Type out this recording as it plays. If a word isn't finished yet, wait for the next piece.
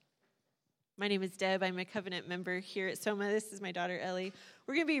My name is Deb. I'm a covenant member here at Soma. This is my daughter, Ellie.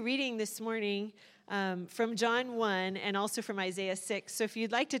 We're going to be reading this morning from John 1 and also from Isaiah 6. So if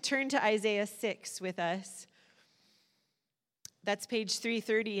you'd like to turn to Isaiah 6 with us, that's page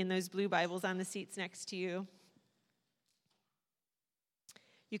 330 in those blue Bibles on the seats next to you.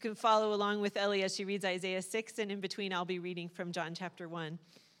 You can follow along with Ellie as she reads Isaiah 6, and in between I'll be reading from John chapter 1.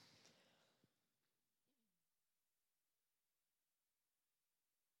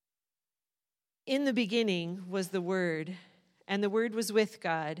 In the beginning was the Word, and the Word was with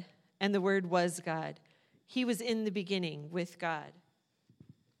God, and the Word was God. He was in the beginning with God.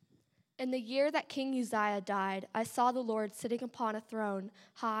 In the year that King Uzziah died, I saw the Lord sitting upon a throne,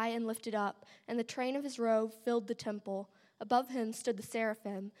 high and lifted up, and the train of his robe filled the temple. Above him stood the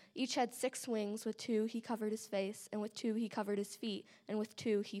seraphim. Each had 6 wings. With 2 he covered his face, and with 2 he covered his feet, and with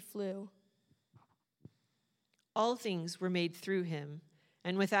 2 he flew. All things were made through him,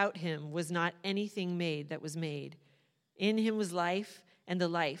 and without him was not anything made that was made. In him was life, and the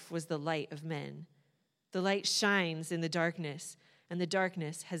life was the light of men. The light shines in the darkness, and the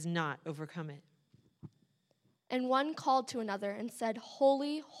darkness has not overcome it. And one called to another and said,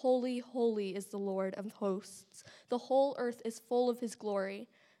 Holy, holy, holy is the Lord of hosts. The whole earth is full of his glory.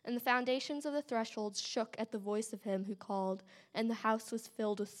 And the foundations of the thresholds shook at the voice of him who called, and the house was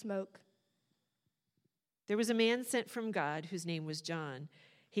filled with smoke. There was a man sent from God whose name was John.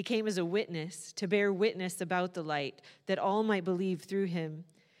 He came as a witness to bear witness about the light, that all might believe through him.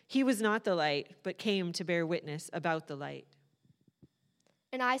 He was not the light, but came to bear witness about the light.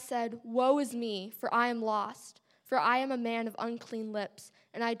 And I said, Woe is me, for I am lost, for I am a man of unclean lips,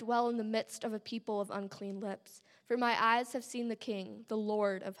 and I dwell in the midst of a people of unclean lips. For my eyes have seen the King, the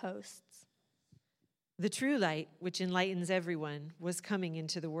Lord of hosts. The true light, which enlightens everyone, was coming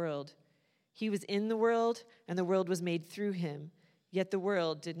into the world. He was in the world, and the world was made through him, yet the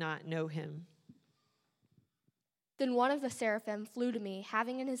world did not know him. Then one of the seraphim flew to me,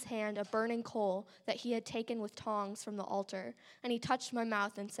 having in his hand a burning coal that he had taken with tongs from the altar. And he touched my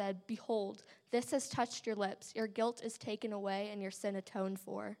mouth and said, Behold, this has touched your lips. Your guilt is taken away and your sin atoned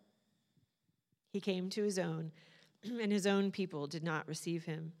for. He came to his own, and his own people did not receive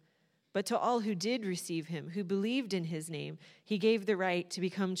him. But to all who did receive him, who believed in his name, he gave the right to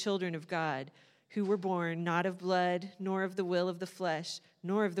become children of God, who were born not of blood, nor of the will of the flesh,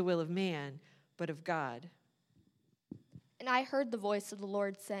 nor of the will of man, but of God. And I heard the voice of the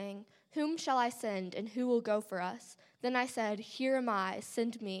Lord saying, Whom shall I send, and who will go for us? Then I said, Here am I,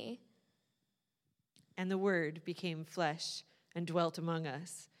 send me. And the Word became flesh and dwelt among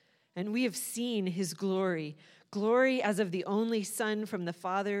us. And we have seen his glory, glory as of the only Son from the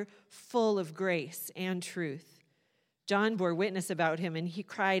Father, full of grace and truth. John bore witness about him, and he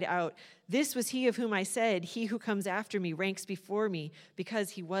cried out, This was he of whom I said, He who comes after me ranks before me,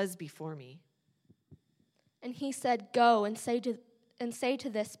 because he was before me. And he said, Go and say to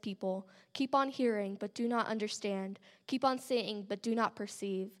this people, Keep on hearing, but do not understand. Keep on seeing, but do not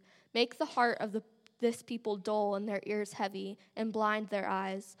perceive. Make the heart of this people dull and their ears heavy, and blind their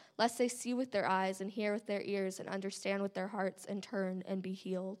eyes, lest they see with their eyes and hear with their ears and understand with their hearts and turn and be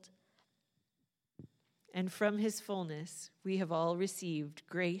healed. And from his fullness we have all received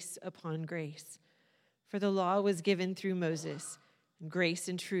grace upon grace. For the law was given through Moses, and grace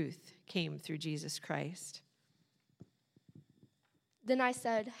and truth came through Jesus Christ. Then I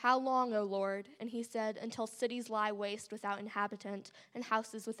said, How long, O Lord? And he said, Until cities lie waste without inhabitant, and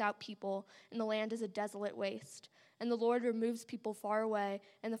houses without people, and the land is a desolate waste. And the Lord removes people far away,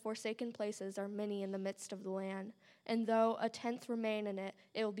 and the forsaken places are many in the midst of the land. And though 1/10 remain in it,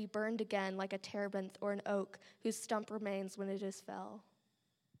 it will be burned again like a terebinth or an oak, whose stump remains when it is fell.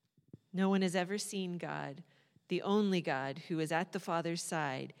 No one has ever seen God, the only God who is at the Father's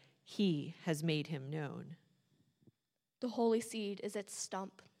side. He has made him known. The holy seed is its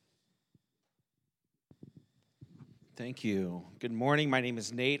stump. Thank you. Good morning. My name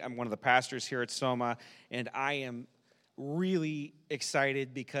is Nate. I'm one of the pastors here at Soma, and I am really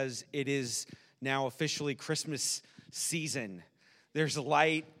excited because it is now officially Christmas season. There's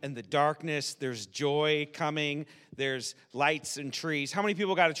light in the darkness. There's joy coming. There's lights and trees. How many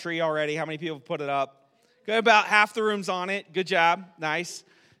people got a tree already? How many people put it up? Good, about half the room's on it. Good job. Nice.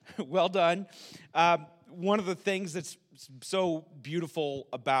 Well done. One of the things that's so beautiful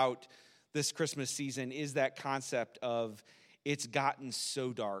about this Christmas season is that concept of it's gotten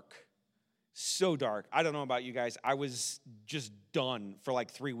so dark. So dark. I don't know about you guys. I was just done for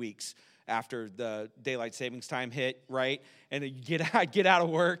like 3 weeks after the daylight savings time hit, right? And I'd get out of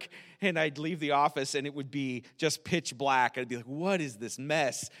work and I'd leave the office and it would be just pitch black. I'd be like, what is this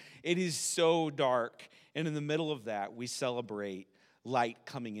mess? It is so dark. And in the middle of that, we celebrate light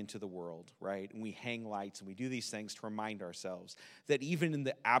coming into the world, right? And we hang lights and we do these things to remind ourselves that even in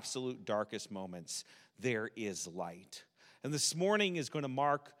the absolute darkest moments, there is light. And this morning is going to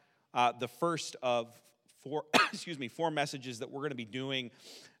mark the first of four messages that we're going to be doing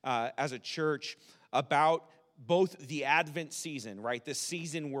as a church about both the Advent season, right? This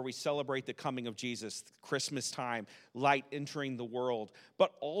season where we celebrate the coming of Jesus, Christmas time, light entering the world.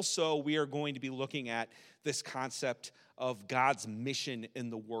 But also we are going to be looking at this concept of God's mission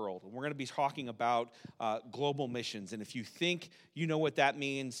in the world. And we're going to be talking about global missions. And if you think you know what that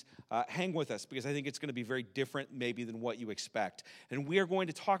means, hang with us, because I think it's going to be very different maybe than what you expect. And we are going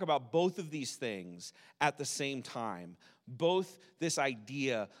to talk about both of these things at the same time. Both this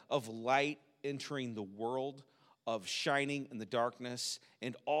idea of light entering the world, of shining in the darkness,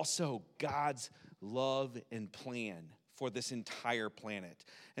 and also God's love and plan for this entire planet.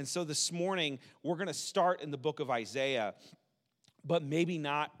 And so this morning, we're going to start in the book of Isaiah, but maybe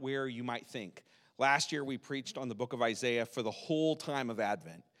not where you might think. Last year, we preached on the book of Isaiah for the whole time of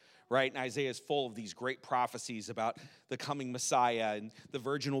Advent, right? And Isaiah is full of these great prophecies about the coming Messiah, and the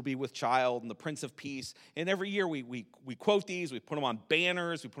virgin will be with child, and the Prince of Peace. And every year, we quote these, we put them on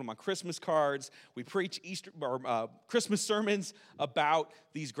banners, we put them on Christmas cards, we preach Christmas sermons about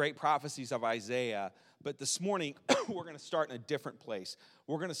these great prophecies of Isaiah. But this morning, we're going to start in a different place.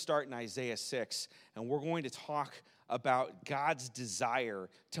 We're going to start in Isaiah 6, and we're going to talk about God's desire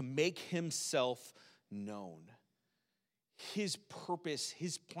to make himself known. His purpose,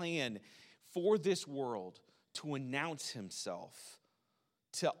 his plan for this world to announce himself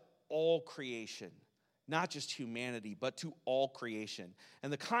to all creation. Not just humanity, but to all creation.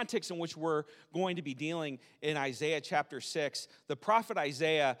 And the context in which we're going to be dealing in Isaiah chapter 6, the prophet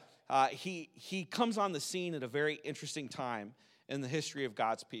Isaiah, he comes on the scene at a very interesting time in the history of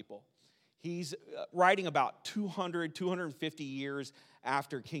God's people. He's writing about 250 years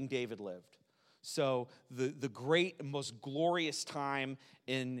after King David lived. So the great and most glorious time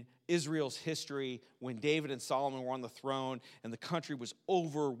in Israel's history when David and Solomon were on the throne and the country was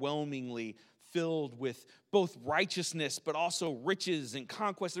overwhelmingly filled with both righteousness but also riches and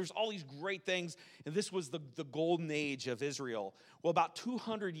conquest. There's all these great things, and this was the golden age of Israel. Well, about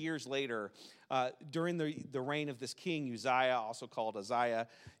 200 years later, during the reign of this king, Uzziah, also called Isaiah,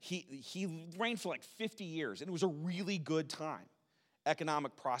 he reigned for like 50 years, and it was a really good time.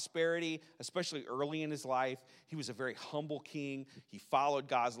 Economic prosperity, especially early in his life. He was a very humble king. He followed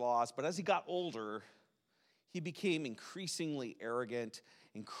God's laws, but as he got older, he became increasingly arrogant,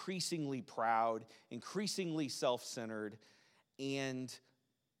 increasingly proud, increasingly self-centered, and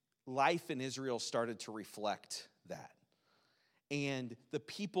life in Israel started to reflect that. And the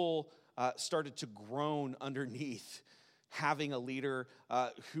people started to groan underneath having a leader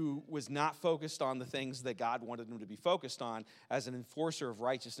who was not focused on the things that God wanted him to be focused on as an enforcer of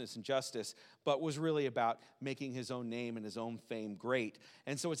righteousness and justice, but was really about making his own name and his own fame great.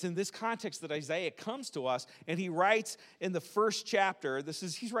 And so it's in this context that Isaiah comes to us, and he writes in the first chapter,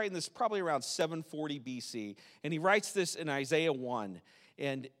 he's writing this probably around 740 BC, and he writes this in Isaiah 1,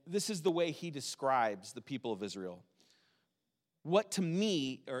 and this is the way he describes the people of Israel. What to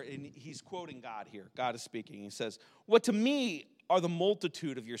me, and he's quoting God here. God is speaking. He says, "What to me are the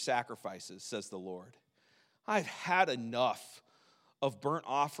multitude of your sacrifices, says the Lord. I've had enough of burnt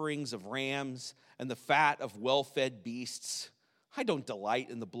offerings of rams and the fat of well-fed beasts. I don't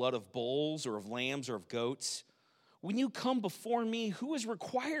delight in the blood of bulls or of lambs or of goats. When you come before me, who has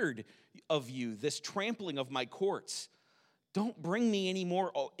required of you this trampling of my courts? Don't bring me any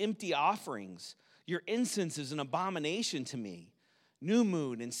more empty offerings. Your incense is an abomination to me. New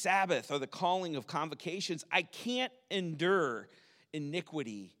moon and Sabbath are the calling of convocations. I can't endure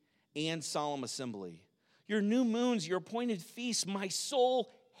iniquity and solemn assembly. Your new moons, your appointed feasts, my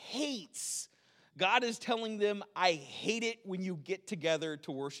soul hates." God is telling them, I hate it when you get together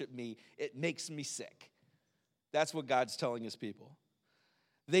to worship me. It makes me sick. That's what God's telling his people.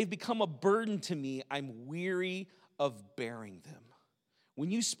 They've become a burden to me. I'm weary of bearing them. When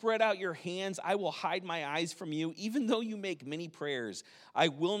you spread out your hands, I will hide my eyes from you. Even though you make many prayers, I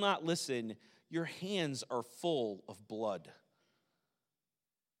will not listen. Your hands are full of blood.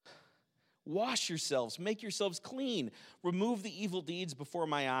 Wash yourselves, make yourselves clean. Remove the evil deeds before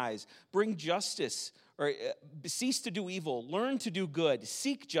my eyes. Bring justice, or cease to do evil. Learn to do good.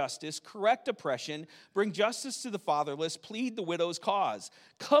 Seek justice, correct oppression. Bring justice to the fatherless. Plead the widow's cause.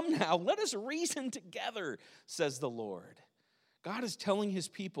 Come now, let us reason together, says the Lord. God is telling his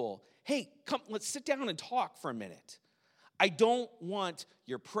people, hey, come, let's sit down and talk for a minute. I don't want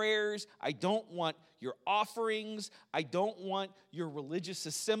your prayers. I don't want your offerings. I don't want your religious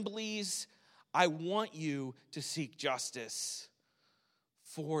assemblies. I want you to seek justice.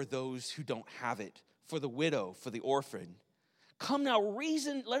 for those who don't have it, for the widow, for the orphan. Come now,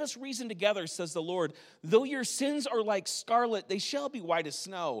 let us reason together, says the Lord. Though your sins are like scarlet, they shall be white as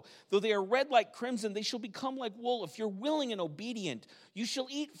snow. Though they are red like crimson, they shall become like wool. If you're willing and obedient, you shall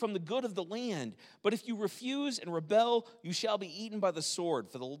eat from the good of the land. But if you refuse and rebel, you shall be eaten by the sword,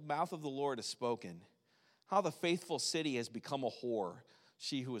 for the mouth of the Lord has spoken. How the faithful city has become a whore,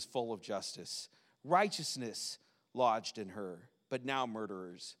 she who is full of justice. Righteousness lodged in her, but now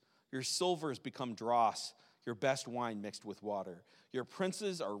murderers. Your silver has become dross, your best wine mixed with water. Your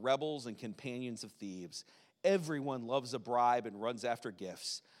princes are rebels and companions of thieves. Everyone loves a bribe and runs after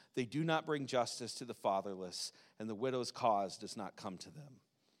gifts. They do not bring justice to the fatherless, and the widow's cause does not come to them.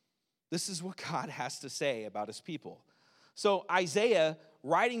 This is what God has to say about his people. So Isaiah,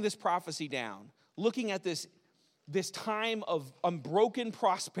 writing this prophecy down, looking at this time of unbroken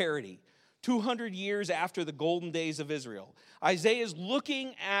prosperity, 200 years after the golden days of Israel, Isaiah is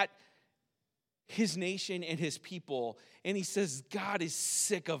looking at his nation and his people, and he says, God is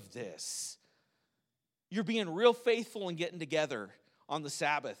sick of this. You're being real faithful in getting together on the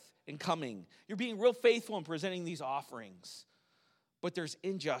Sabbath and coming. You're being real faithful in presenting these offerings. But there's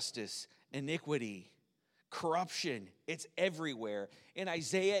injustice, iniquity, corruption. It's everywhere. And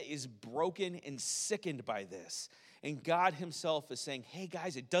Isaiah is broken and sickened by this. And God himself is saying, hey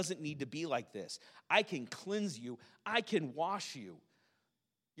guys, it doesn't need to be like this. I can cleanse you. I can wash you.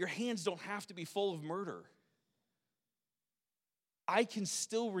 Your hands don't have to be full of murder. I can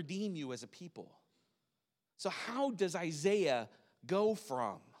still redeem you as a people. So how does Isaiah go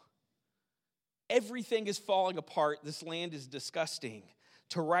from everything is falling apart, this land is disgusting,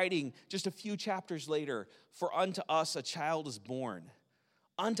 to writing just a few chapters later, for unto us a child is born,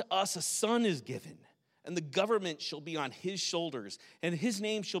 unto us a son is given, and the government shall be on his shoulders, and his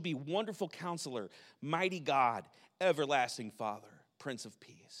name shall be Wonderful Counselor, Mighty God, Everlasting Father, Prince of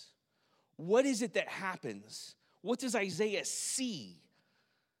Peace. What is it that happens? What does Isaiah see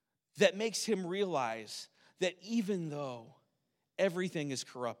that makes him realize that even though everything is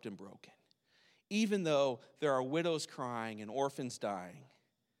corrupt and broken, even though there are widows crying and orphans dying,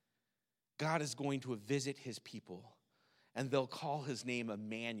 God is going to visit his people, and they'll call his name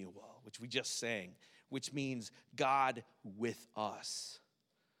Emmanuel, which we just sang, which means God with us.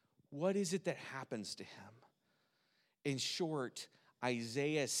 What is it that happens to him? In short,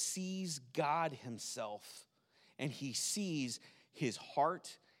 Isaiah sees God himself, and he sees his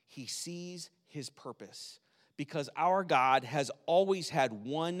heart, he sees his purpose, because our God has always had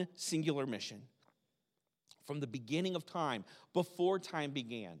one singular mission. From the beginning of time, before time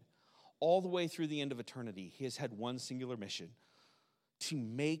began, all the way through the end of eternity, he has had one singular mission: to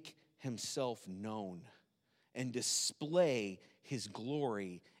make himself known and display his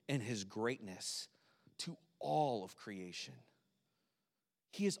glory and his greatness to all of creation.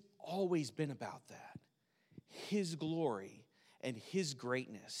 He has always been about that. His glory and his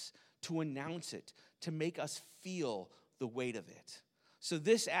greatness, to announce it, to make us feel the weight of it. So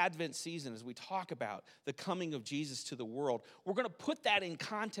this Advent season, as we talk about the coming of Jesus to the world, we're going to put that in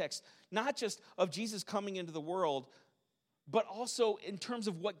context, not just of Jesus coming into the world, but also in terms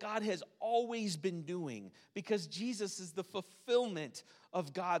of what God has always been doing, because Jesus is the fulfillment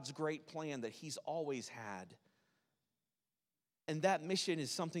of God's great plan that he's always had. And that mission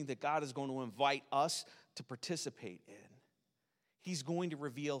is something that God is going to invite us to participate in. He's going to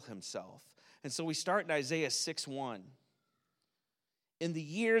reveal himself. And so we start in Isaiah 6:1. In the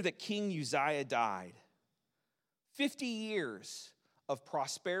year that King Uzziah died, 50 years of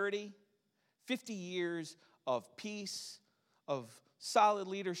prosperity, 50 years of peace, of solid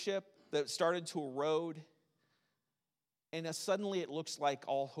leadership that started to erode. And suddenly it looks like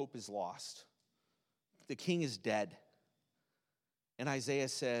all hope is lost. The king is dead. And Isaiah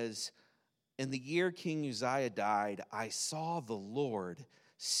says, in the year King Uzziah died, I saw the Lord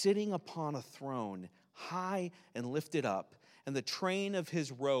sitting upon a throne, high and lifted up, and the train of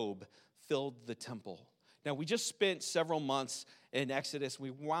his robe filled the temple. Now, we just spent several months in Exodus. We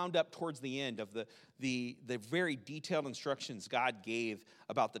wound up towards the end of the very detailed instructions God gave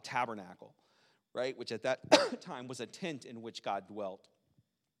about the tabernacle, right? Which at that time was a tent in which God dwelt.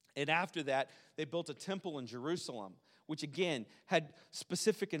 And after that, they built a temple in Jerusalem, which again had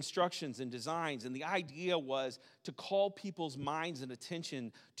specific instructions and designs. And the idea was to call people's minds and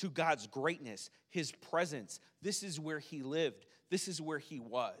attention to God's greatness, his presence. This is where he lived. This is where he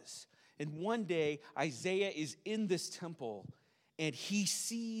was. And one day, Isaiah is in this temple, and he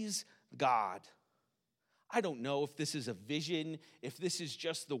sees God. I don't know if this is a vision, if this is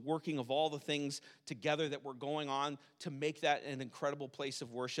just the working of all the things together that were going on to make that an incredible place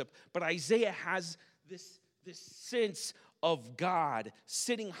of worship. But Isaiah has this sense of God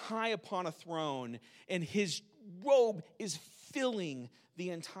sitting high upon a throne, and his robe is filling the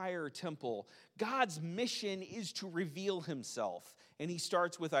entire temple. God's mission is to reveal himself, and he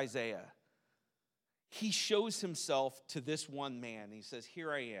starts with Isaiah. He shows himself to this one man. He says,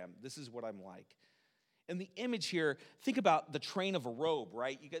 here I am. This is what I'm like. And the image here, think about the train of a robe,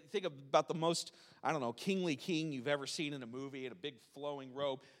 right? You got to think about the most, kingly king you've ever seen in a movie, in a big flowing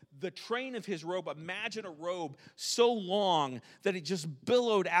robe. The train of his robe, imagine a robe so long that it just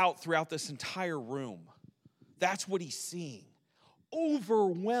billowed out throughout this entire room. That's what he's seeing.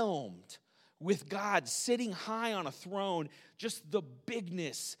 Overwhelmed with God sitting high on a throne, just the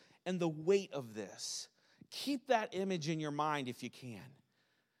bigness and the weight of this. Keep that image in your mind if you can.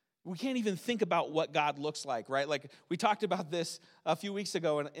 We can't even think about what God looks like, right? Like we talked about this a few weeks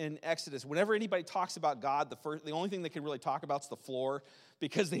ago in Exodus. Whenever anybody talks about God, the only thing they can really talk about is the floor,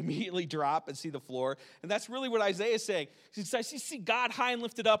 because they immediately drop and see the floor. And that's really what Isaiah is saying. He says, I see God high and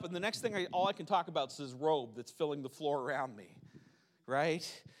lifted up, and the next thing all I can talk about is his robe that's filling the floor around me, right?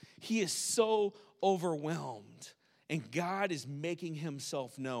 He is so overwhelmed, and God is making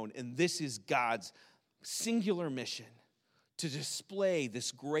himself known. And this is God's singular mission, to display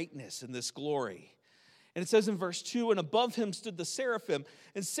this greatness and this glory. And it says in verse 2, and above him stood the seraphim.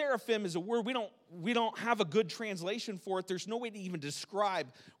 And seraphim is a word we don't have a good translation for it. There's no way to even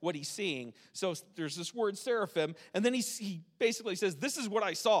describe what he's seeing. So there's this word seraphim, and then he basically says, this is what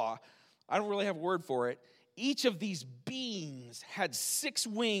I saw. I don't really have a word for it. Each of these beings had 6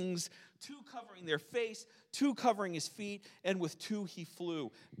 wings, 2 covering their face, 2 covering his feet, and with 2 he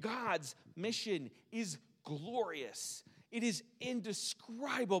flew. God's mission is glorious. It is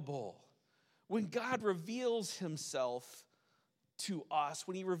indescribable. When God reveals himself to us,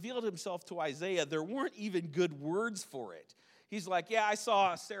 when he revealed himself to Isaiah, there weren't even good words for it. He's like, yeah, I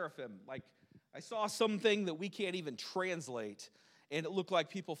saw a seraphim. Like, I saw something that we can't even translate, and it looked like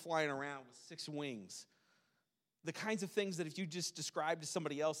people flying around with 6 wings. The kinds of things that if you just described to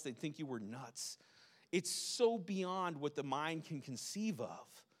somebody else, they'd think you were nuts. It's so beyond what the mind can conceive of.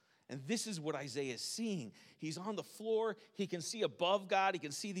 And this is what Isaiah is seeing. He's on the floor. He can see above God. He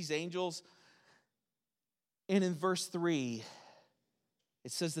can see these angels. And in verse 3,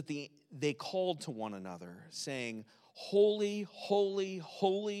 it says that they called to one another, saying, holy, holy,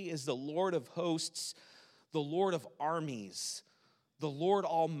 holy is the Lord of hosts, the Lord of armies, the Lord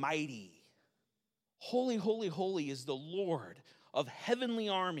Almighty. Holy, holy, holy is the Lord of heavenly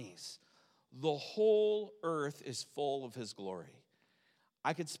armies. The whole earth is full of his glory.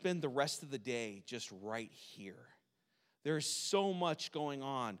 I could spend the rest of the day just right here. There's so much going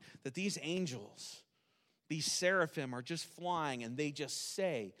on that these angels, these seraphim, are just flying, and they just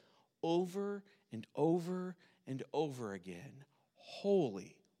say over and over and over again,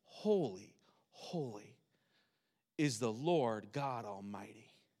 holy, holy, holy is the Lord God Almighty.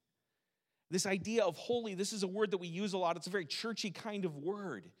 This idea of holy, this is a word that we use a lot. It's a very churchy kind of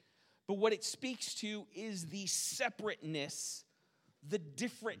word. But what it speaks to is the separateness, the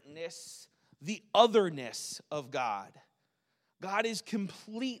differentness, the otherness of God. God is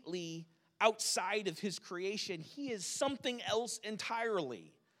completely outside of his creation. He is something else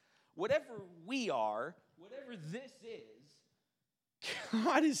entirely. Whatever we are, whatever this is,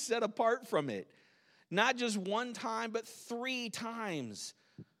 God is set apart from it. Not just one time, but 3 times.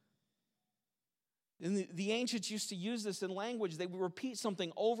 And the ancients used to use this in language. They would repeat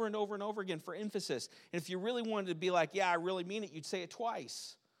something over and over and over again for emphasis. And if you really wanted to be like, yeah, I really mean it, you'd say it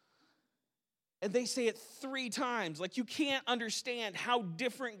twice. And they say it 3 times. Like, you can't understand how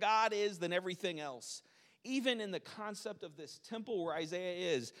different God is than everything else. Even in the concept of this temple where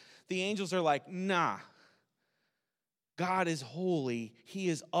Isaiah is, the angels are like, nah. God is holy. He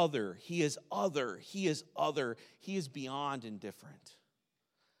is other. He is other. He is other. He is beyond indifferent.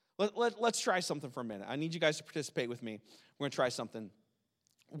 Let's try something for a minute. I need you guys to participate with me. We're going to try something.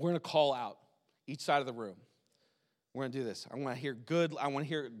 We're going to call out each side of the room. We're going to do this. I want to hear good. I want to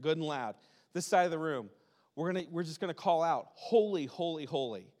hear it good and loud. This side of the room, we're just going to call out, holy, holy,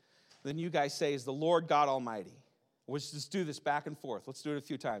 holy. Then you guys say, is the Lord God Almighty. Let's just do this back and forth. Let's do it a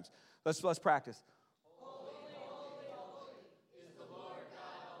few times. Let's practice.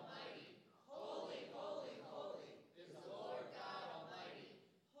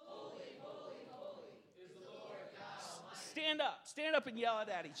 Stand up and yell it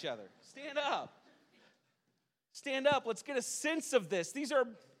at each other. Stand up. Let's get a sense of this. These are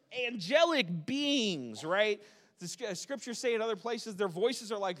angelic beings, right? The scriptures say in other places their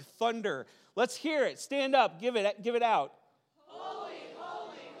voices are like thunder. Let's hear it. Stand up. Give it out. Holy,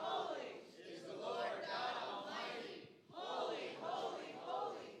 holy, holy is the Lord God Almighty. Holy, holy,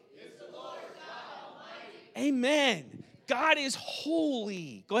 holy is the Lord God Almighty. Amen. God is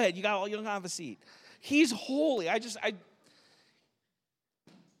holy. Go ahead, you don't have a seat. He's holy.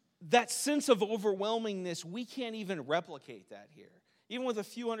 That sense of overwhelmingness, we can't even replicate that here. Even with a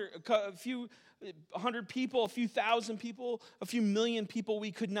few hundred people, a few thousand people, a few million people,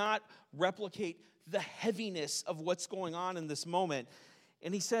 we could not replicate the heaviness of what's going on in this moment.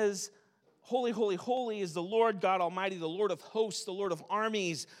 And he says, holy, holy, holy is the Lord God Almighty, the Lord of hosts, the Lord of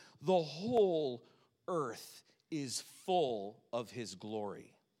armies. The whole earth is full of his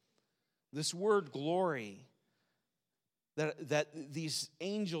glory. This word glory that these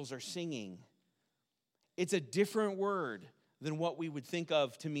angels are singing, it's a different word than what we would think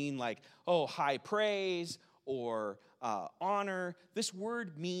of to mean like, oh, high praise or honor. This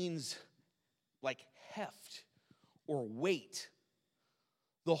word means like heft or weight.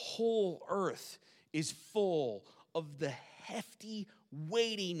 The whole earth is full of the hefty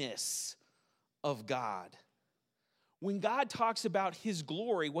weightiness of God. When God talks about his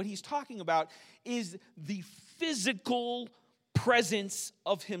glory, what he's talking about is the physical presence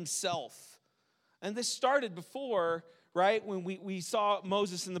of himself. And this started before, right, when we saw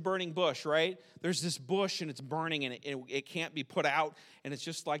Moses in the burning bush, right? There's this bush and it's burning and it can't be put out, and it's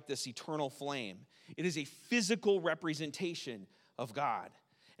just like this eternal flame. It is a physical representation of God.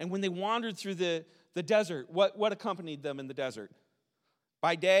 And when they wandered through the desert, what accompanied them in the desert?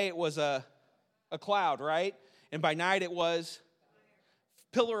 By day it was a cloud, right? And by night it was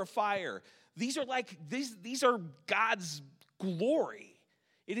pillar of fire. These are God's glory.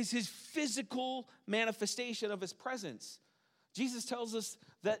 It is his physical manifestation of his presence. Jesus tells us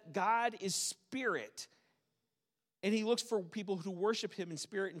that God is spirit, and he looks for people who worship him in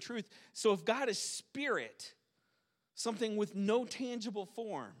spirit and truth. So if God is spirit, something with no tangible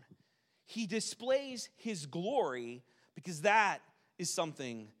form, he displays his glory because that is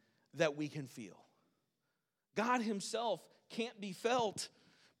something that we can feel. God himself can't be felt,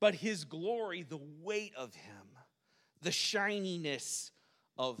 but his glory, the weight of him, the shininess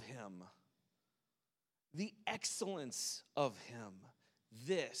of him, the excellence of him,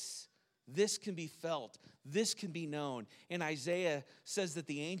 this can be felt, this can be known. And Isaiah says that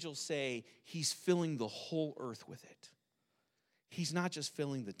the angels say he's filling the whole earth with it. He's not just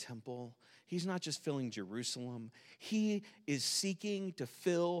filling the temple. He's not just filling Jerusalem. He is seeking to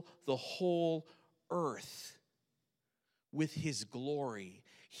fill the whole earth with his glory.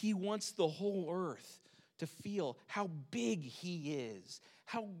 He wants the whole earth to feel how big he is,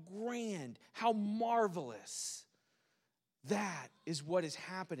 how grand, how marvelous. That is what is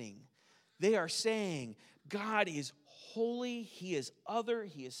happening. They are saying God is holy, he is other,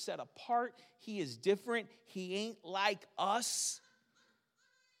 he is set apart, he is different, he ain't like us.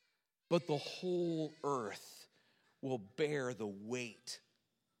 But the whole earth will bear the weight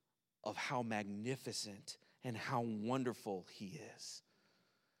of how magnificent and how wonderful he is.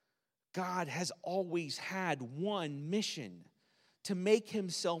 God has always had one mission: to make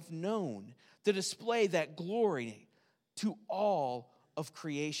himself known, to display that glory to all of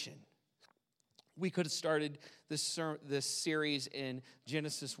creation. We could have started this series in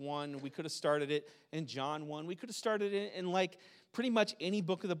Genesis 1. We could have started it in John 1. We could have started it in like pretty much any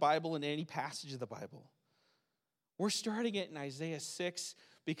book of the Bible and any passage of the Bible. We're starting it in Isaiah 6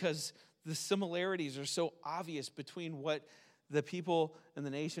 because the similarities are so obvious between what the people in the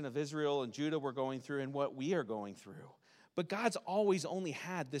nation of Israel and Judah were going through and what we are going through. But God's always only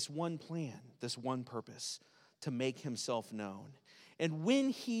had this one plan, this one purpose: to make himself known. And when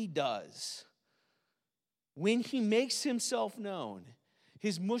he does, when he makes himself known,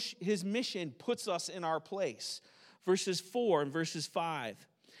 his mission puts us in our place. Verses 4 and verses 5.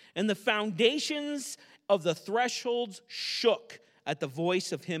 And the foundations of the thresholds shook at the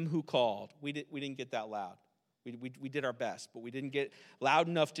voice of him who called. We didn't get that loud. We did our best, but we didn't get loud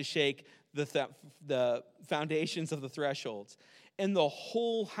enough to shake the foundations of the thresholds. And the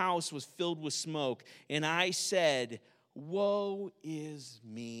whole house was filled with smoke. And I said, woe is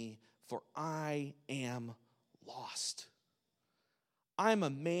me, for I am lost. I'm a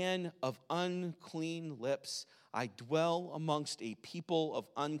man of unclean lips. I dwell amongst a people of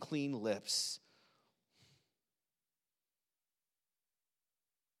unclean lips.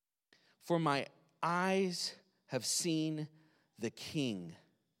 For my eyes have seen the King,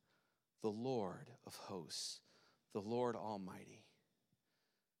 the Lord of hosts, the Lord Almighty.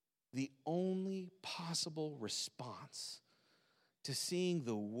 The only possible response to seeing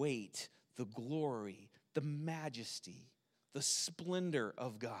the weight, the glory, the majesty, the splendor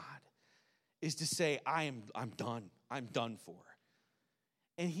of God is to say, I'm done. I'm done for.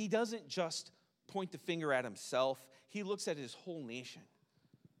 And he doesn't just point the finger at himself. He looks at his whole nation.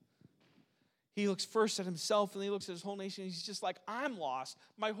 He looks first at himself, and he looks at his whole nation. He's just like, I'm lost.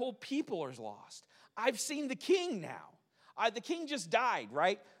 My whole people are lost. I've seen the king now. The king just died,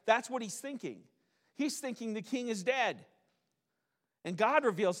 right? That's what he's thinking. He's thinking the king is dead. And God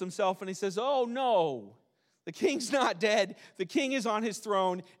reveals himself, and he says, oh, no. The king's not dead. The king is on his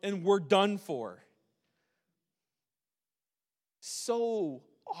throne, and we're done for. So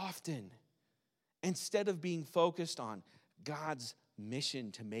often, instead of being focused on God's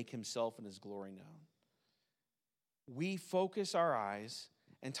mission to make himself and his glory known, we focus our eyes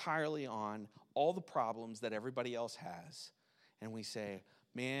entirely on all the problems that everybody else has, and we say,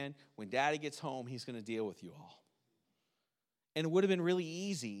 man, when Daddy gets home, he's going to deal with you all. And it would have been really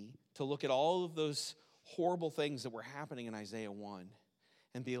easy to look at all of those horrible things that were happening in Isaiah 1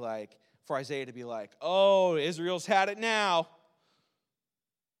 and be like, for Isaiah to be like, oh, Israel's had it now.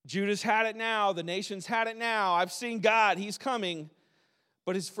 Judah's had it now. The nation's had it now. I've seen God. He's coming.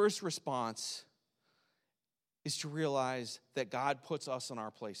 But his first response is to realize that God puts us in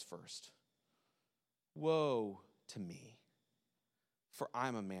our place first. Woe to me, for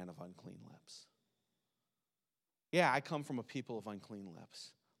I'm a man of unclean lips. Yeah, I come from a people of unclean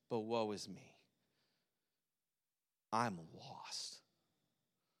lips, but woe is me. I'm lost.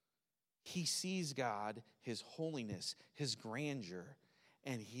 He sees God, his holiness, his grandeur,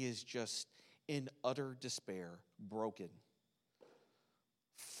 and he is just in utter despair, broken.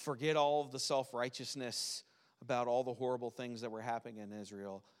 Forget all of the self-righteousness about all the horrible things that were happening in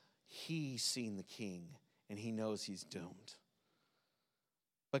Israel. He's seen the king, and he knows he's doomed.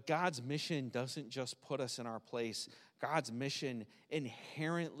 But God's mission doesn't just put us in our place. God's mission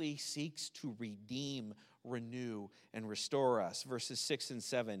inherently seeks to redeem, renew, and restore us. Verses 6 and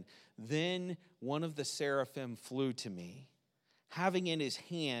 7. Then one of the seraphim flew to me, having in his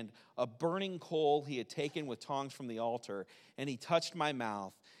hand a burning coal he had taken with tongs from the altar, and he touched my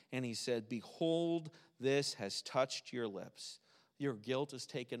mouth, and he said, behold, this has touched your lips. Your guilt is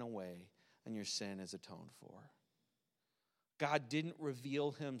taken away, and your sin is atoned for. God didn't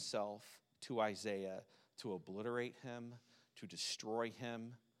reveal himself to Isaiah to obliterate him, to destroy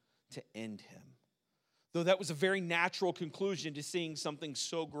him, to end him. Though that was a very natural conclusion to seeing something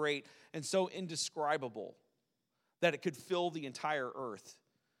so great and so indescribable that it could fill the entire earth.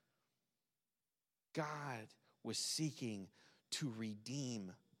 God was seeking to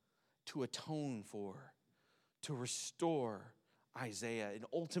redeem, to atone for, to restore Isaiah and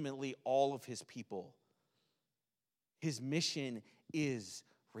ultimately all of his people. His mission is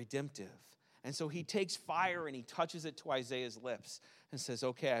redemptive. And so he takes fire and he touches it to Isaiah's lips and says,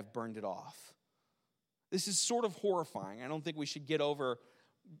 okay, I've burned it off. This is sort of horrifying. I don't think we should get over,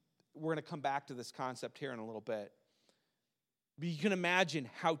 we're going to come back to this concept here in a little bit. But you can imagine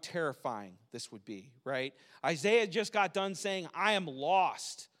how terrifying this would be, right? Isaiah just got done saying, I am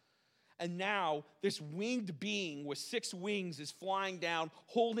lost. And now this winged being with 6 wings is flying down,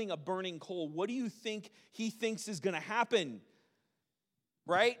 holding a burning coal. What do you think he thinks is going to happen?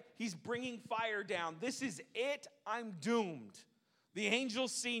 Right? He's bringing fire down. This is it. I'm doomed. The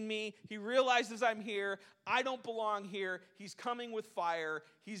angel's seen me. He realizes I'm here. I don't belong here. He's coming with fire.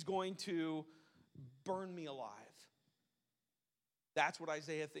 He's going to burn me alive. That's what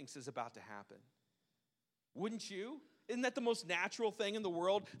Isaiah thinks is about to happen. Wouldn't you? Isn't that the most natural thing in the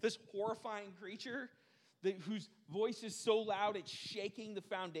world? This horrifying creature whose voice is so loud it's shaking the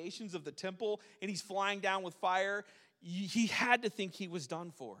foundations of the temple, and he's flying down with fire. He had to think he was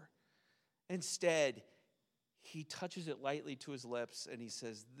done for. Instead, he touches it lightly to his lips, and he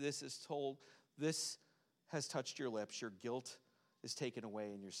says, this has touched your lips. Your guilt is taken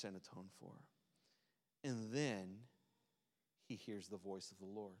away and your sin atoned for. And then he hears the voice of the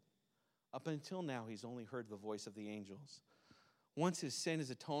Lord. Up until now, he's only heard the voice of the angels. Once his sin is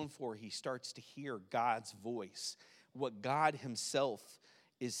atoned for, he starts to hear God's voice, what God himself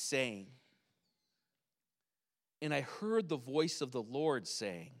is saying. And I heard the voice of the Lord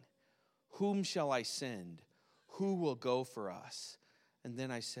saying, whom shall I send? Who will go for us? And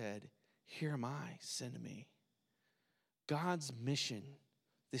then I said, here am I, send me. God's mission,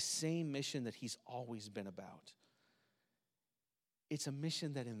 the same mission that he's always been about. It's a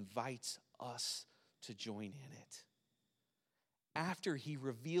mission that invites us to join in it. After he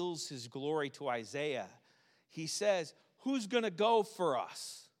reveals his glory to Isaiah, he says, who's going to go for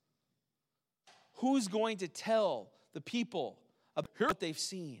us? Who's going to tell the people about what they've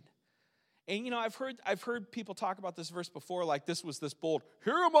seen? And I've heard people talk about this verse before, like this was this bold,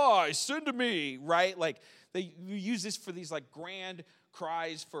 here am I, send to me, right? Like they use this for these like grand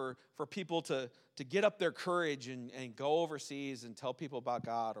cries for people to get up their courage and go overseas and tell people about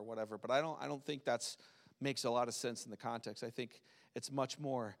God or whatever. But I don't think that's makes a lot of sense in the context. I think it's much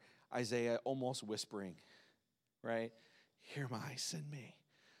more, Isaiah almost whispering, right? Here am I, send me.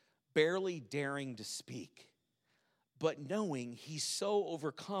 Barely daring to speak, but knowing he's so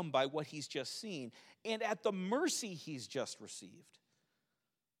overcome by what he's just seen and at the mercy he's just received.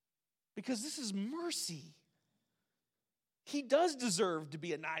 Because this is mercy. He does deserve to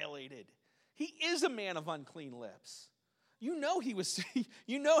be annihilated. He is a man of unclean lips. You know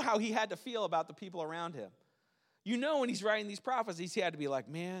you know how he had to feel about the people around him. You know when he's writing these prophecies, he had to be like,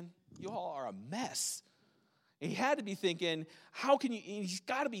 man, you all are a mess. And he had to be thinking, how can you, and he's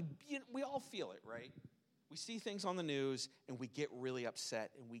got to be, we all feel it, right? We see things on the news and we get really upset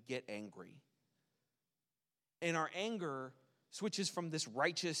and we get angry. And our anger switches from this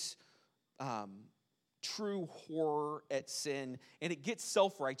righteous, true horror at sin, and it gets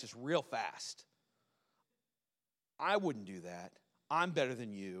self-righteous real fast. I wouldn't do that. I'm better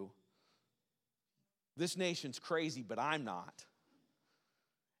than you. This nation's crazy, but I'm not.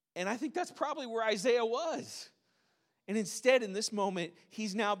 And I think that's probably where Isaiah was. And instead, in this moment,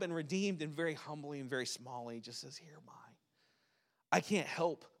 he's now been redeemed, and very humbly and very smallly just says, here am I. I can't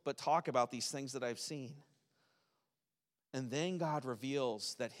help but talk about these things that I've seen. And then God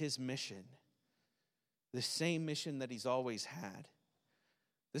reveals that his mission, the same mission that he's always had,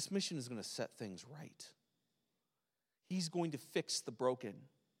 this mission is going to set things right. He's going to fix the broken.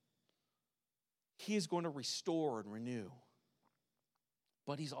 He is going to restore and renew.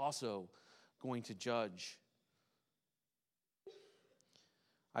 But he's also going to judge.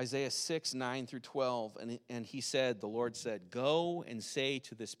 Isaiah 6, 9 through 12, and he said, the Lord said, go and say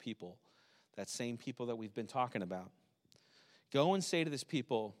to this people, that same people that we've been talking about, go and say to this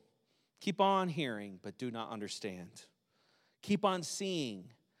people, keep on hearing, but do not understand. Keep on seeing,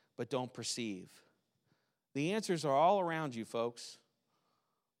 but don't perceive. The answers are all around you, folks.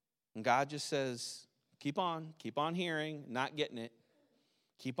 And God just says, keep on hearing, not getting it.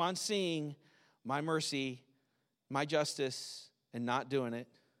 Keep on seeing my mercy, my justice, and not doing it.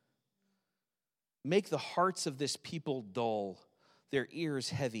 Make the hearts of this people dull, their ears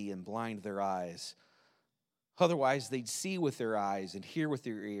heavy, and blind their eyes. Otherwise, they'd see with their eyes and hear with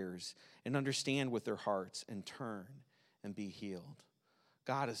their ears and understand with their hearts and turn and be healed.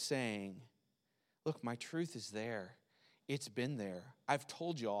 God is saying, look, my truth is there. It's been there. I've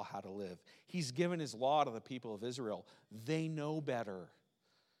told you all how to live. He's given his law to the people of Israel. They know better.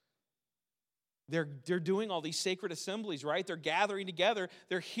 They're doing all these sacred assemblies, right? They're gathering together.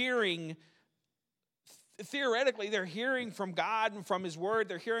 They're hearing, theoretically, they're hearing from God and from his word.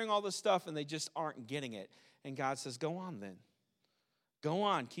 They're hearing all this stuff, and they just aren't getting it. And God says, go on then. Go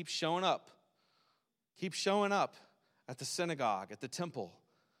on. Keep showing up. Keep showing up at the synagogue, at the temple.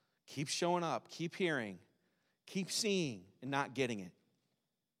 Keep showing up. Keep hearing. Keep seeing and not getting it.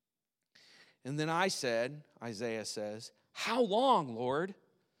 And then I said, Isaiah says, how long, Lord?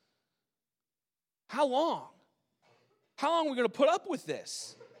 How long? How long are we going to put up with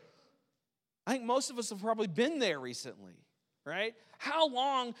this? I think most of us have probably been there recently, right? How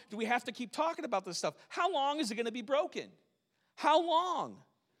long do we have to keep talking about this stuff? How long is it going to be broken? How long?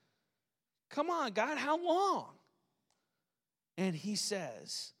 Come on, God, how long? And he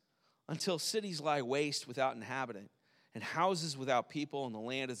says, until cities lie waste without inhabitant, and houses without people, and the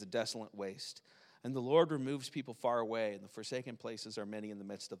land is a desolate waste. And the Lord removes people far away, and the forsaken places are many in the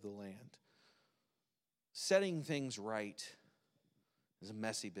midst of the land. Setting things right is a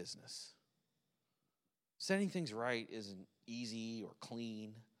messy business. Setting things right isn't easy or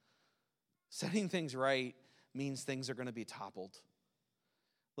clean. Setting things right means things are going to be toppled.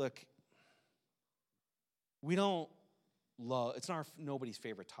 Look, we don't love, it's not nobody's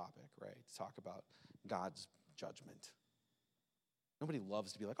favorite topic, right? To talk about God's judgment. Nobody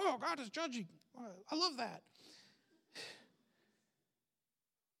loves to be like, oh, God is judging. I love that.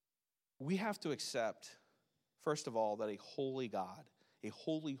 We have to accept, first of all, that a holy God, a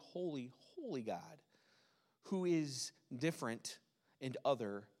holy, holy, holy God, who is different and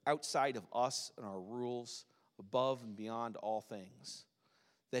other, outside of us and our rules, above and beyond all things,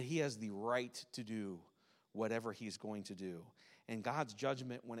 that he has the right to do whatever he's going to do. And God's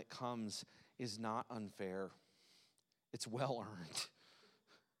judgment, when it comes, is not unfair. It's well earned.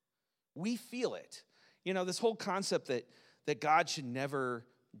 We feel it. You know, this whole concept that God should never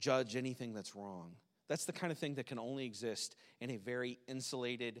judge anything that's wrong. That's the kind of thing that can only exist in a very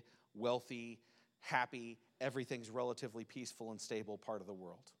insulated, wealthy, happy, everything's relatively peaceful and stable part of the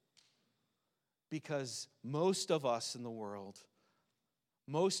world. Because most of us in the world,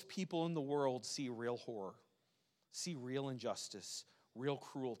 most people in the world see real horror, see real injustice, real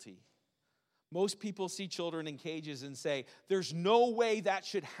cruelty. Most people see children in cages and say, there's no way that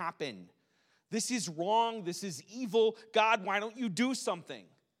should happen. This is wrong. This is evil. God, why don't you do something?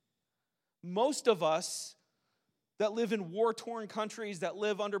 Most of us that live in war-torn countries, that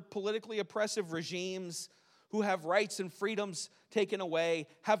live under politically oppressive regimes, who have rights and freedoms taken away,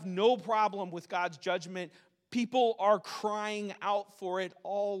 have no problem with God's judgment. People are crying out for it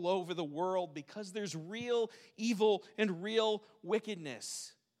all over the world because there's real evil and real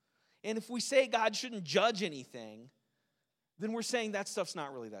wickedness. And if we say God shouldn't judge anything, then we're saying that stuff's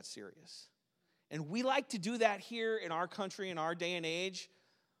not really that serious. And we like to do that here in our country, in our day and age,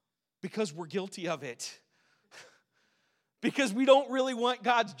 because we're guilty of it. Because we don't really want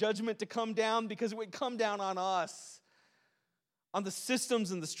God's judgment to come down, because it would come down on us, on the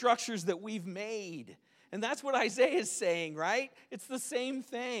systems and the structures that we've made. And that's what Isaiah is saying, right? It's the same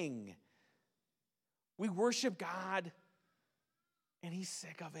thing. We worship God, and he's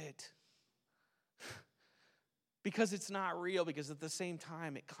sick of it. Because it's not real, because at the same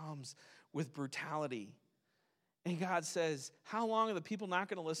time it comes with brutality. And God says, how long are the people not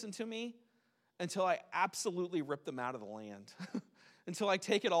going to listen to me? Until I absolutely rip them out of the land. Until I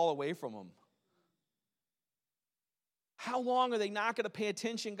take it all away from them. How long are they not going to pay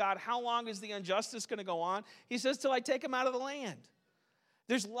attention, God? How long is the injustice going to go on? He says, till I take them out of the land.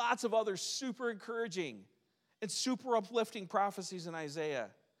 There's lots of other super encouraging and super uplifting prophecies in Isaiah.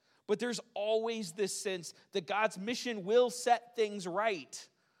 But there's always this sense that God's mission will set things right.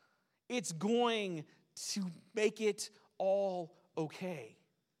 It's going to make it all okay.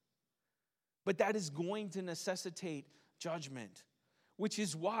 But that is going to necessitate judgment, which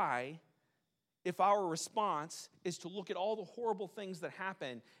is why if our response is to look at all the horrible things that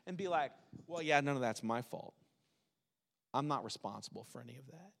happen and be like, well, yeah, none of that's my fault. I'm not responsible for any of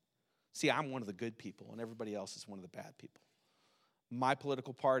that. See, I'm one of the good people, and everybody else is one of the bad people. My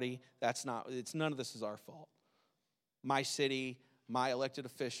political party, none of this is our fault. My city, my elected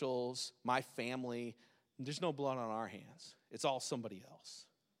officials, my family, there's no blood on our hands. It's all somebody else.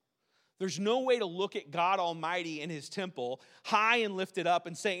 There's no way to look at God Almighty in his temple, high and lifted up,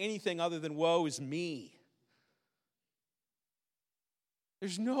 and say anything other than, woe is me.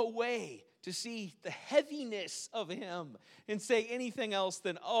 There's no way to see the heaviness of him and say anything else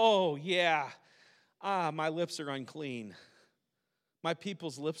than, oh, yeah, my lips are unclean. My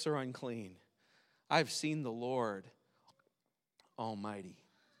people's lips are unclean. I've seen the Lord Almighty.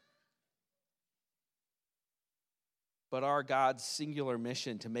 But our God's singular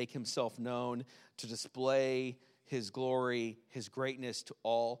mission to make himself known, to display his glory, his greatness to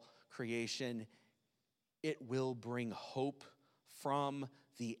all creation, it will bring hope from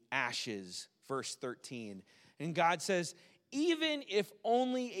the ashes. Verse 13. And God says, even if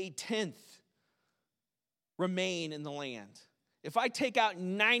only a tenth remain in the land, if I take out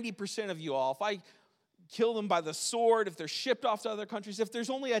 90% of you all, if I kill them by the sword, if they're shipped off to other countries, if there's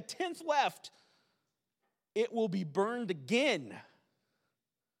only a tenth left, it will be burned again.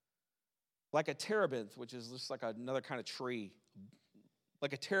 Like a terebinth, which is just like another kind of tree.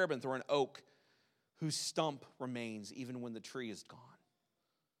 Like a terebinth or an oak whose stump remains even when the tree is gone.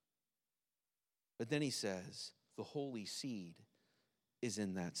 But then he says, the holy seed is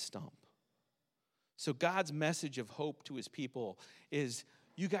in that stump. So God's message of hope to his people is,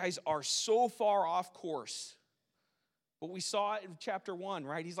 you guys are so far off course. But we saw it in chapter 1,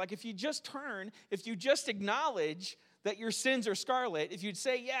 right? He's like, if you just turn, if you just acknowledge that your sins are scarlet, if you'd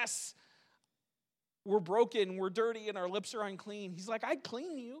say, yes, we're broken, we're dirty, and our lips are unclean. He's like, I'd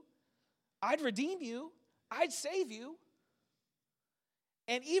clean you. I'd redeem you. I'd save you.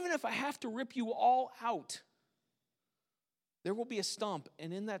 And even if I have to rip you all out, there will be a stump,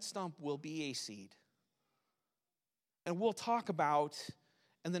 and in that stump will be a seed. And we'll talk about,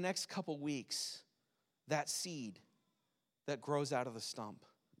 in the next couple weeks, that seed that grows out of the stump.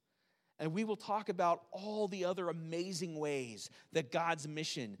 And we will talk about all the other amazing ways that God's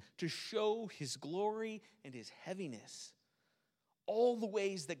mission to show his glory and his heaviness, all the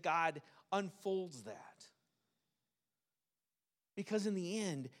ways that God unfolds that. Because in the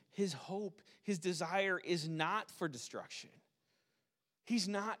end, his hope, his desire is not for destruction. He's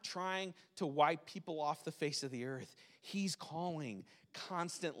not trying to wipe people off the face of the earth. He's calling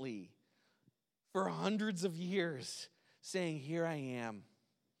constantly for hundreds of years, saying, here I am,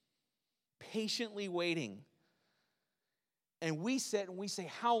 patiently waiting. And we sit and we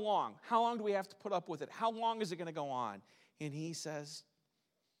say, how long? How long do we have to put up with it? How long is it going to go on? And he says,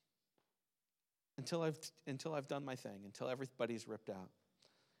 until I've done my thing, until everybody's ripped out.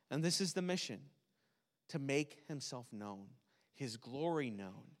 And this is the mission, to make himself known, his glory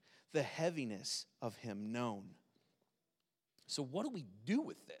known, the heaviness of him known. So what do we do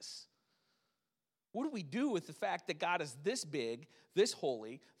with this? What do we do with the fact that God is this big, this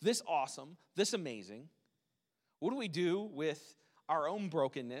holy, this awesome, this amazing? What do we do with our own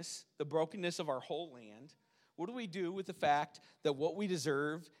brokenness, the brokenness of our whole land? What do we do with the fact that what we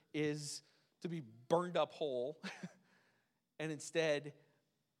deserve is to be burned up whole, and instead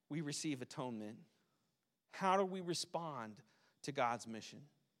we receive atonement? How do we respond to God's mission?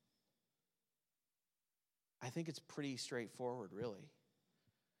 I think it's pretty straightforward, really.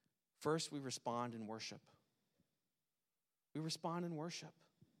 First, we respond in worship. We respond in worship.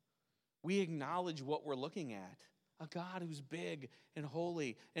 We acknowledge what we're looking at. A God who's big and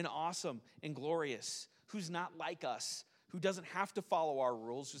holy and awesome and glorious, who's not like us, who doesn't have to follow our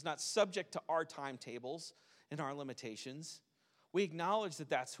rules, who's not subject to our timetables and our limitations. We acknowledge that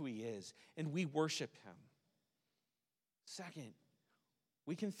that's who he is, and we worship him. Second,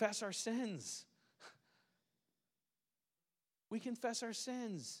 we confess our sins. We confess our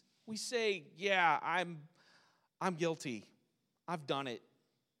sins. We say, yeah, I'm guilty. I've done it.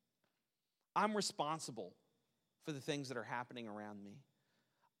 I'm responsible for the things that are happening around me.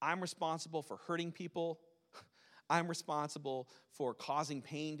 I'm responsible for hurting people. I'm responsible for causing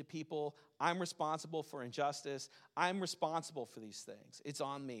pain to people. I'm responsible for injustice. I'm responsible for these things. It's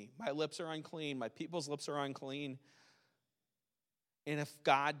on me. My lips are unclean. My people's lips are unclean. And if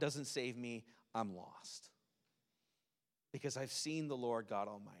God doesn't save me, I'm lost. Because I've seen the Lord God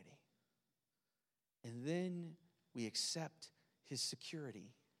Almighty. And then we accept his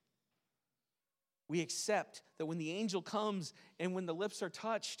security. We accept that when the angel comes and when the lips are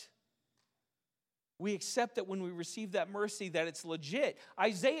touched, we accept that when we receive that mercy, that it's legit.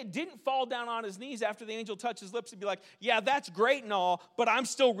 Isaiah didn't fall down on his knees after the angel touched his lips and be like, yeah, that's great and all, but I'm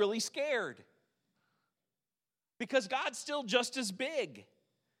still really scared. Because God's still just as big.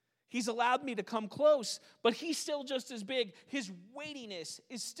 He's allowed me to come close, but he's still just as big. His weightiness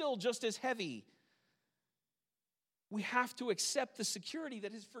is still just as heavy. We have to accept the security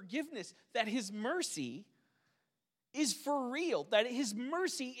that his forgiveness, that his mercy is for real, that his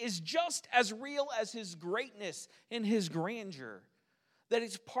mercy is just as real as his greatness and his grandeur, that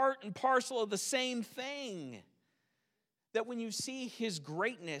it's part and parcel of the same thing, that when you see his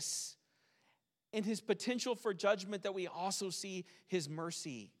greatness and his potential for judgment, that we also see his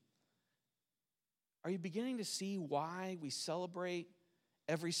mercy. Are you beginning to see why we celebrate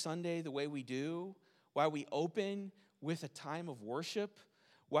every Sunday the way we do? Why we open with a time of worship?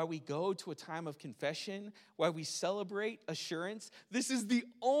 Why we go to a time of confession? Why we celebrate assurance? This is the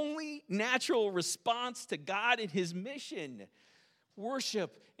only natural response to God and his mission.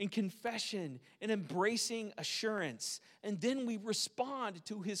 Worship and confession and embracing assurance. And then we respond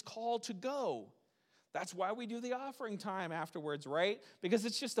to his call to go. That's why we do the offering time afterwards, right? Because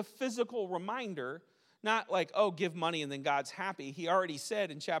it's just a physical reminder, not like, oh, give money and then God's happy. He already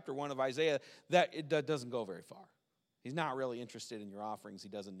said in chapter 1 of Isaiah that it doesn't go very far. He's not really interested in your offerings. He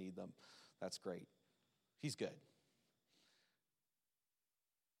doesn't need them. That's great. He's good.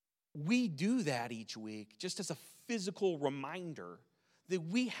 We do that each week just as a physical reminder that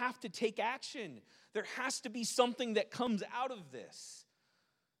we have to take action. There has to be something that comes out of this.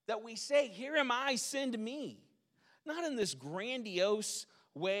 That we say, here am I, send me. Not in this grandiose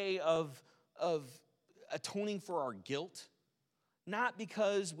way of atoning for our guilt. Not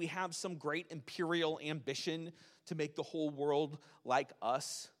because we have some great imperial ambition to make the whole world like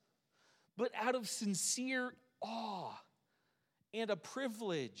us. But out of sincere awe and a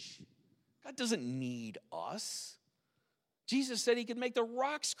privilege. God doesn't need us. Jesus said he could make the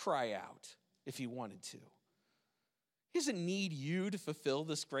rocks cry out if he wanted to. He doesn't need you to fulfill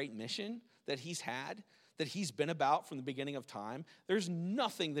this great mission that he's had, that he's been about from the beginning of time. There's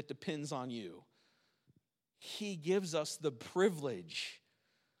nothing that depends on you. He gives us the privilege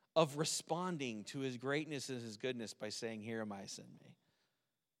of responding to his greatness and his goodness by saying, here am I, send me.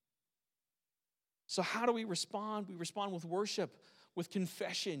 So how do we respond? We respond with worship, with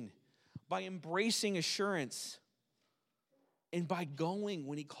confession, by embracing assurance, and by going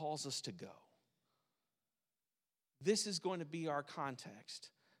when he calls us to go. This is going to be our context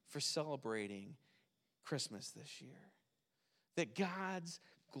for celebrating Christmas this year. That God's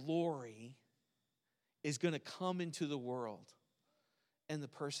glory is going to come into the world in the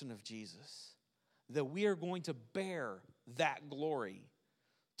person of Jesus. That we are going to bear that glory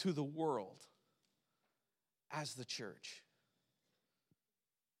to the world as the church.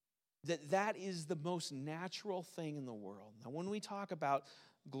 That is the most natural thing in the world. Now, when we talk about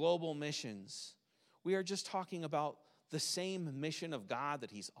global missions, we are just talking about the same mission of God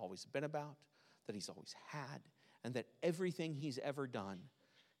that he's always been about, that he's always had, and that everything he's ever done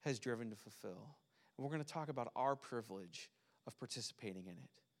has driven to fulfill. And we're going to talk about our privilege of participating in it,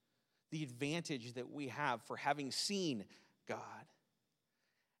 the advantage that we have for having seen God,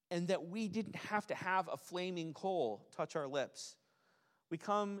 and that we didn't have to have a flaming coal touch our lips we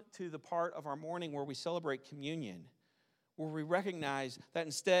come to the part of our morning where we celebrate communion, where we recognize that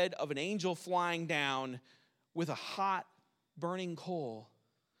instead of an angel flying down with a hot, burning coal,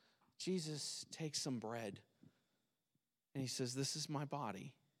 Jesus takes some bread and he says, "This is my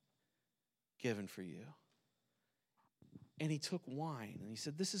body given for you." And he took wine and he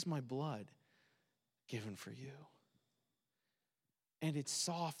said, "This is my blood given for you." And it's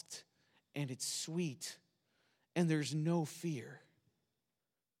soft and it's sweet and there's no fear.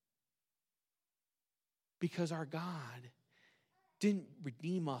 Because our God didn't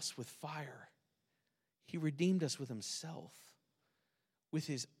redeem us with fire. He redeemed us with himself, with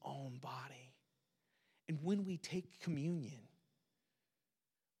his own body. And when we take communion,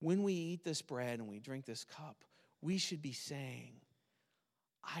 when we eat this bread and we drink this cup, we should be saying,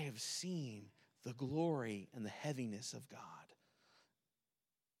 "I have seen the glory and the heaviness of God.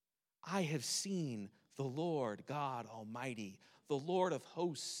 I have seen the Lord God Almighty, the Lord of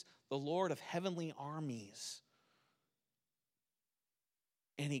hosts, the Lord of heavenly armies.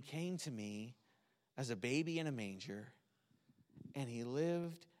 And he came to me as a baby in a manger, and he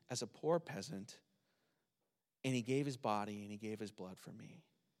lived as a poor peasant, and he gave his body and he gave his blood for me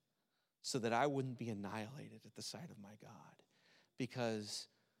so that I wouldn't be annihilated at the sight of my God, because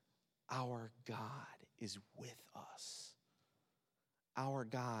our God is with us. Our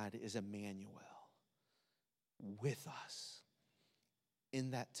God is Emmanuel, with us,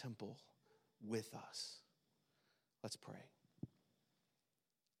 in that temple, with us." Let's pray.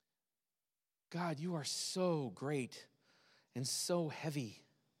 God, you are so great and so heavy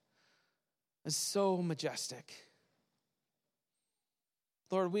and so majestic.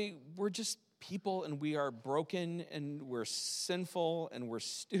 Lord, we're just people, and we are broken, and we're sinful, and we're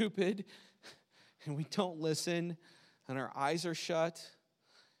stupid, and we don't listen, and our eyes are shut,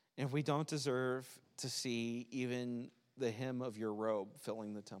 and we don't deserve to see even the hem of your robe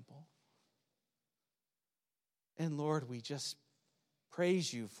filling the temple. And Lord, we just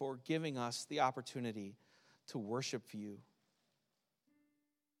praise you for giving us the opportunity to worship you,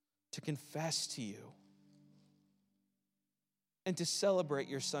 to confess to you, and to celebrate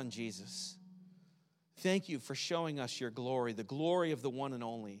your Son, Jesus. Thank you for showing us your glory, the glory of the one and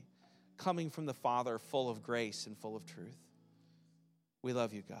only, coming from the Father, full of grace and full of truth. We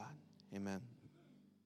love you, God. Amen.